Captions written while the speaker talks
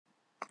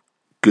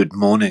Good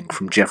morning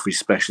from Jefferies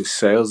Specialist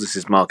Sales. This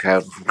is Mark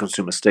Howden from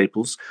Consumer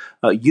Staples.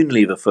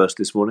 Unilever first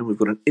this morning. We've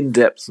got an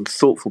in-depth and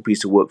thoughtful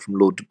piece of work from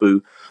Lord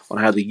Deboo on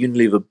how the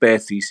Unilever bear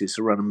thesis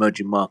around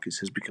emerging markets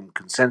has become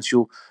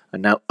consensual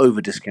and now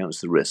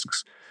over-discounts the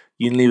risks.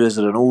 Unilever is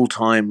at an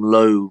all-time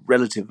low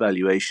relative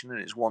valuation, and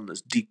it's one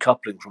that's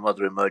decoupling from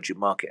other emerging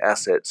market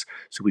assets,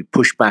 so we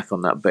push back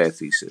on that bear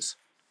thesis.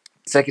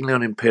 Secondly,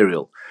 on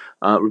Imperial,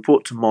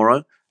 report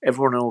tomorrow.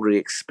 Everyone already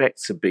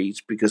expects a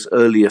beat because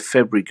earlier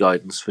February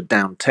guidance for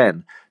down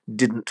 10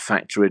 didn't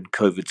factor in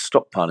COVID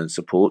stockpiling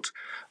support.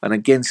 And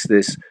against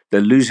this,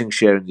 they're losing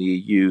share in the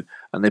EU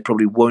and they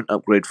probably won't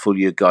upgrade full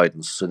year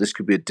guidance. So this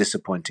could be a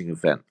disappointing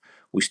event.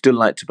 We still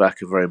like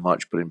tobacco very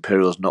much, but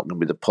Imperial's not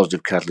going to be the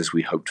positive catalyst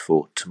we hoped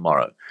for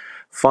tomorrow.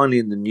 Finally,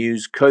 in the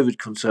news, COVID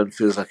concern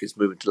feels like it's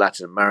moving to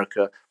Latin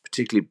America,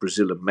 particularly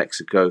Brazil and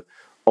Mexico.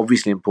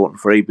 Obviously important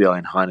for ABI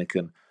and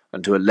Heineken,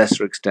 and to a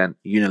lesser extent,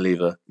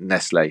 Unilever,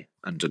 Nestle,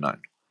 and Danone.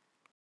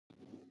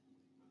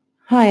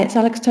 Hi, it's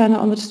Alex Turner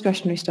on the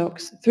discretionary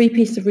stocks. 3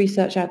 pieces of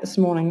research out this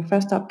morning.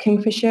 First up,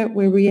 Kingfisher,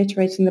 we're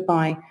reiterating the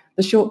buy.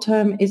 The short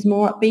term is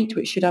more upbeat,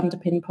 which should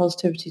underpin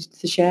positivity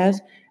to the shares,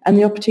 and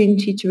the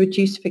opportunity to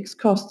reduce fixed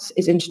costs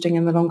is interesting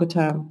in the longer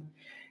term.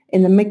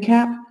 In the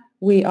mid-cap,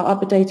 we are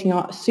updating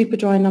our super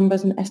dry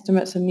numbers and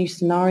estimates and new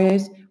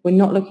scenarios. We're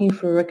not looking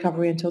for a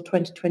recovery until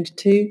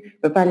 2022,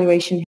 but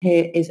valuation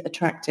here is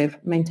attractive.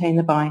 Maintain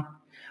the buy.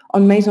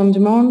 On Maison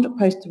Demand,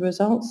 post the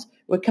results,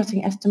 we're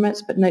cutting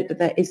estimates, but note that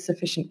there is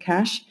sufficient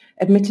cash.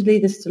 Admittedly,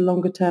 this is a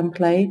longer-term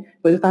play,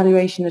 but with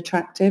valuation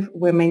attractive,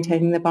 we're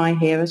maintaining the buy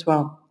here as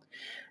well.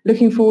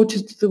 Looking forward to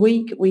the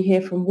week, we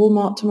hear from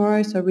Walmart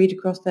tomorrow, so read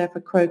across there for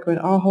Kroger and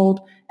Ahold,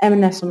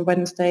 M&S on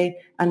Wednesday,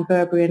 and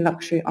Burberry and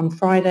Luxury on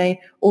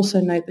Friday.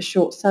 Also note the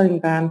short selling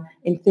ban,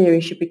 in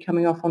theory, should be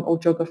coming off on all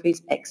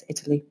geographies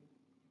ex-Italy.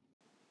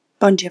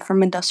 Bon dia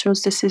from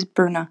Industrials, this is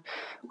Bruna.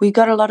 We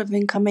got a lot of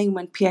incoming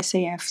when PSA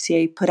and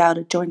FCA put out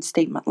a joint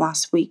statement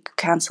last week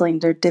cancelling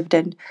their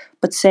dividend,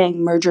 but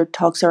saying merger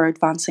talks are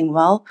advancing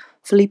well.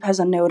 Philippe has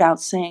a note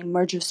out saying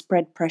merger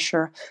spread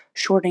pressure,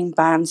 shorting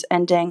bans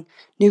ending,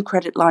 new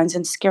credit lines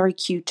and scary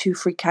Q2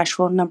 free cash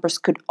flow numbers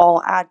could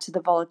all add to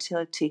the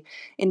volatility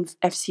in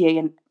FCA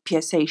and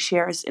PSA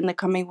shares in the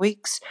coming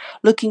weeks.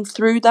 Looking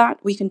through that,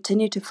 we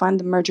continue to find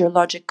the merger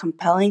logic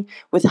compelling,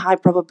 with high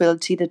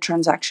probability the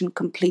transaction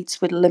completes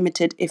with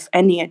limited, if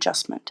any,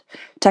 adjustment.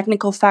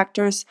 Technical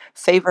factors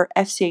favor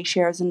FCA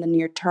shares in the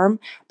near term,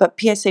 but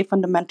PSA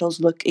fundamentals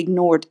look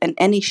ignored, and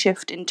any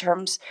shift in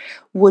terms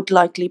would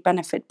likely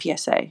benefit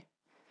PSA.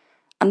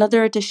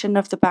 Another edition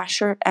of the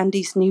Basher,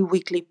 Andy's new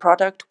weekly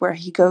product, where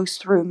he goes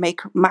through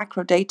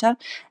macro data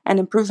and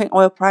improving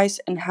oil price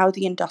and how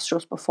the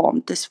industrials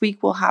performed. This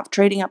week we'll have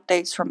trading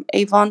updates from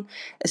Avon,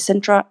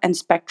 Essentra, and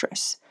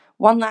Spectris.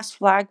 One last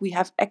flag, we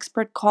have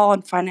expert call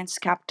on finance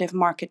captive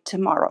market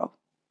tomorrow.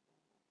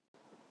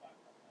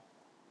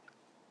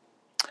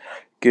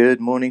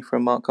 Good morning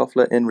from Mark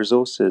Koffler in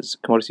Resources.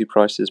 Commodity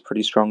prices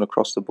pretty strong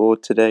across the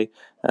board today,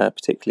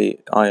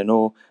 particularly iron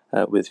ore,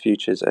 with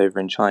futures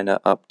over in China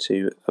up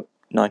to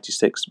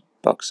 $96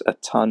 a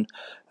ton.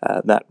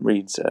 That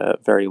reads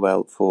very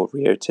well for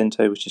Rio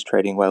Tinto, which is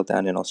trading well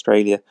down in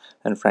Australia,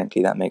 and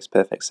frankly that makes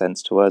perfect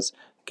sense to us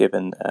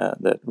given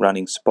that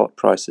running spot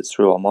prices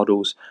through our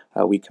models,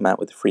 we come out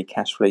with a free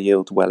cash flow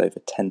yield well over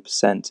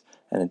 10%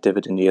 and a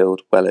dividend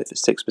yield well over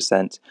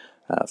 6%.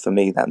 For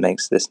me, that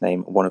makes this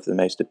name one of the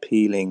most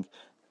appealing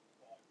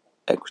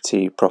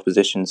equity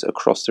propositions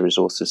across the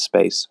resources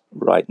space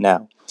right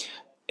now.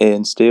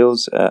 In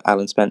steels,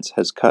 Alan Spence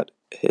has cut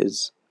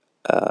his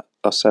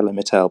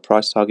ArcelorMittal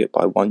price target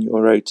by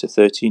 €1 to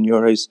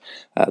 €13.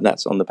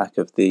 That's on the back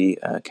of the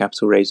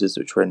capital raises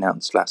which were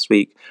announced last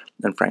week,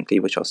 and frankly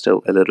which are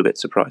still a little bit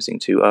surprising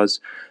to us.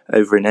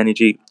 Over in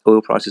energy,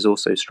 oil price is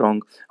also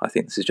strong. I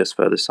think this is just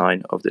further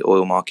sign of the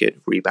oil market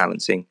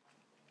rebalancing.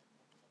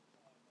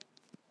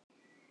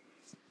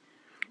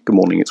 Good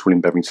morning, it's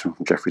William Bevington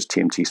from Jefferies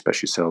TMT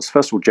Specialist Sales.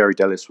 First of all, Jerry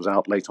Dellis was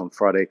out late on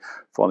Friday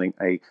following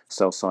a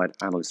sell-side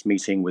analyst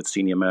meeting with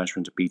senior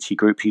management at BT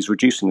Group. He's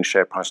reducing the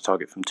share price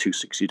target from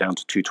 260 down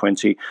to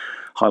 220,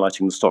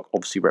 highlighting the stock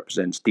obviously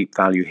represents deep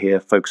value here,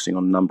 focusing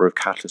on a number of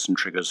catalysts and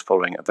triggers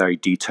following a very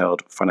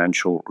detailed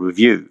financial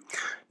review.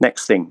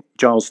 Next thing,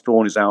 Giles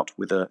Thorne is out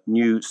with a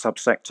new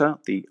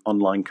subsector, the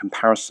online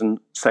comparison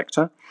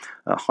sector,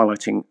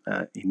 highlighting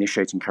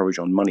initiating coverage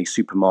on Money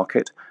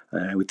Supermarket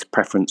with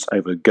preference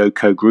over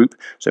GoCo Group.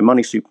 So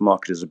Money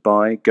Supermarket is a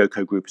buy,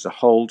 GoCo Group is a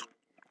hold.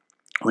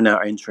 We're now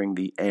entering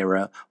the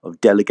era of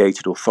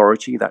delegated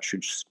authority. That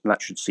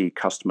should see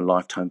customer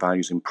lifetime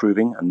values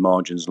improving and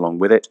margins along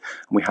with it.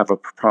 And we have a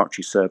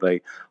proprietary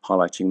survey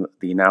highlighting that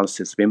the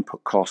analysis of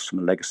input costs from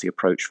a legacy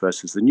approach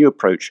versus the new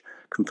approach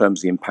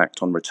confirms the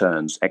impact on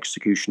returns.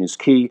 Execution is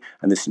key,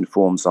 and this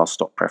informs our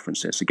stock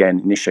preferences.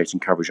 Again, initiating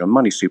coverage on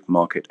Money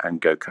Supermarket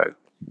and GoCo.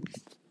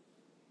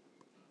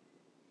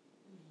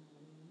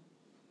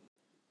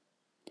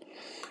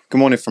 Good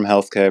morning from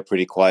healthcare.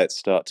 Pretty quiet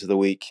start to the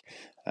week.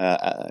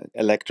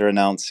 Elekta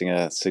announcing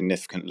a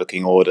significant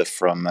looking order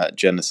from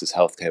Genesis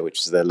Healthcare, which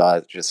is their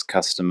largest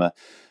customer.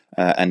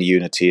 and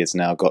Unity has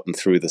now gotten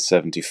through the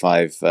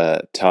 75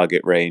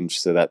 target range,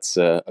 so that's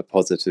a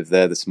positive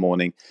there this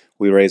morning.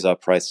 We raise our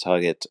price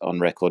target on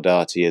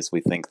Recordati as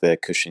we think their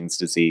Cushing's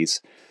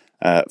disease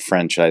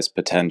franchise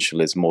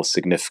potential is more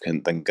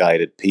significant than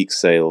guided peak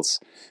sales,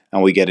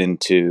 and we get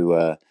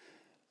into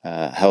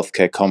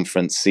healthcare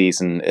conference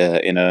season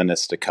in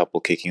earnest, a couple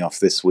kicking off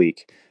this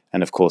week.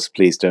 And of course,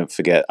 please don't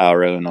forget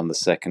our own on the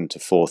 2nd to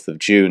 4th of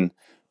June.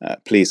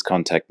 Please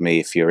contact me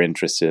if you're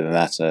interested in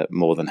that.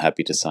 More than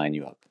happy to sign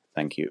you up.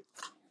 Thank you.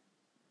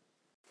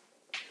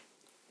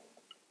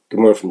 Good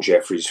morning from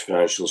Jefferies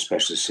Financial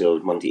Specialist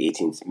Sales, Monday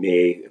 18th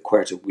May.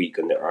 Quite a week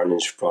on the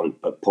earnings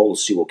front, but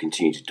policy will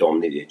continue to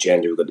dominate the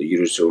agenda. We've got the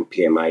Eurozone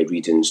PMI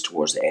readings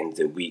towards the end of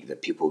the week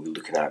that people will be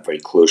looking at very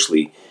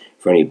closely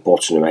for any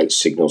bottoming out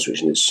signals,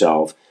 which in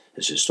itself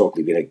has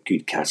historically been a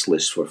good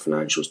catalyst for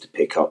financials to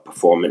pick up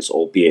performance,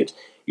 albeit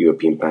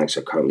European banks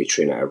are currently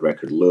trading at a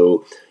record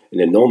low. In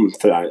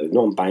the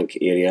non-bank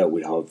area,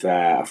 we have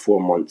a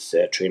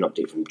 4-month trading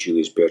update from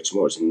Julius Baer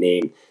tomorrow. It's a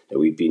name that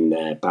we've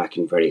been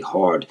backing very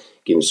hard,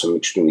 given some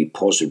extremely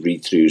positive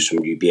read-throughs from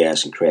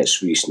UBS and Credit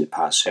Suisse in the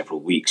past several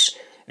weeks,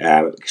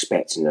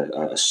 expecting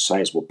a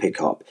sizable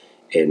pickup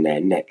in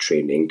net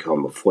trading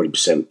income of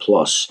 40%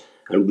 plus,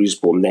 and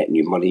reasonable net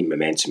new money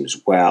momentum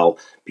as well.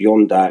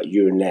 Beyond that,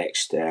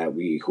 Euronext,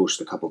 we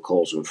host a couple of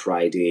calls on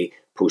Friday,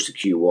 post the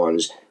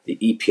Q1s. The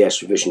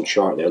EPS revision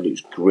chart there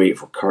looks great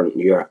for current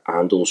year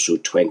and also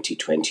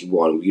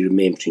 2021. We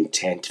remain between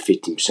 10 to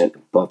 15%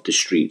 above the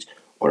street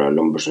on our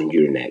numbers on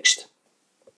Euronext.